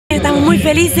muy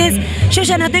felices. Yo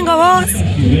ya no tengo voz,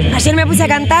 ayer me puse a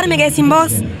cantar, me quedé sin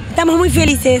voz. Estamos muy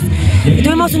felices.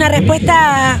 Tuvimos una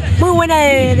respuesta muy buena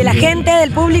de la gente,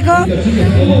 del público.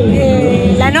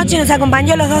 La noche nos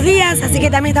acompañó los 2 días, así que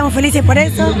también estamos felices por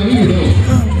eso.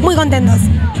 Muy contentos.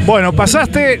 Bueno,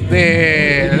 pasaste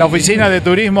de la oficina de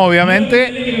turismo,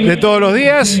 obviamente, de todos los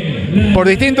días, por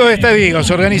distintos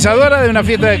estadios, organizadora de una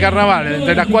fiesta de carnaval,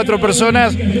 entre las 4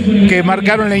 personas que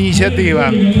marcaron la iniciativa.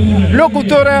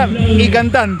 Locutora y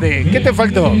cantante, ¿qué te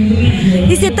faltó?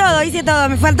 Hice todo,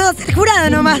 me faltó ser jurado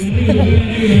nomás.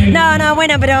 No,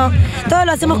 bueno, pero todo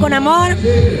lo hacemos con amor,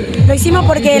 lo hicimos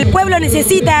porque el pueblo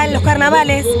necesita los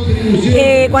carnavales.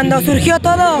 Cuando surgió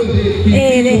todo,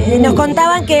 nos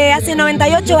contaban que hace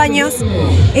 98 años,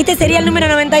 este sería el número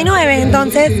 99,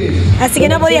 entonces, así que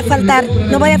no podía faltar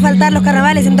los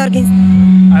carnavales en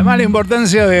Torquín. Además la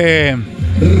importancia de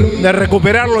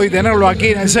recuperarlo y tenerlo aquí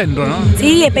en el centro, ¿no?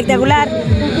 Sí, espectacular.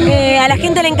 A la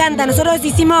gente le encanta. Nosotros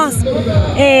fuimos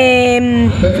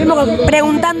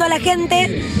preguntando a la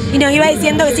gente y nos iba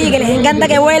diciendo que sí, que les encanta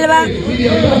que vuelva,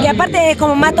 porque aparte es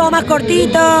como todo más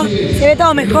cortito, se ve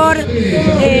todo mejor.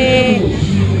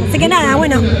 Así que nada,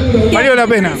 bueno. Valió la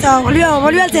pena. Eso,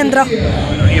 volvió al centro.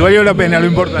 Y valió la pena, lo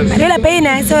importante. Valió la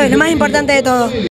pena, eso es lo más importante de todo.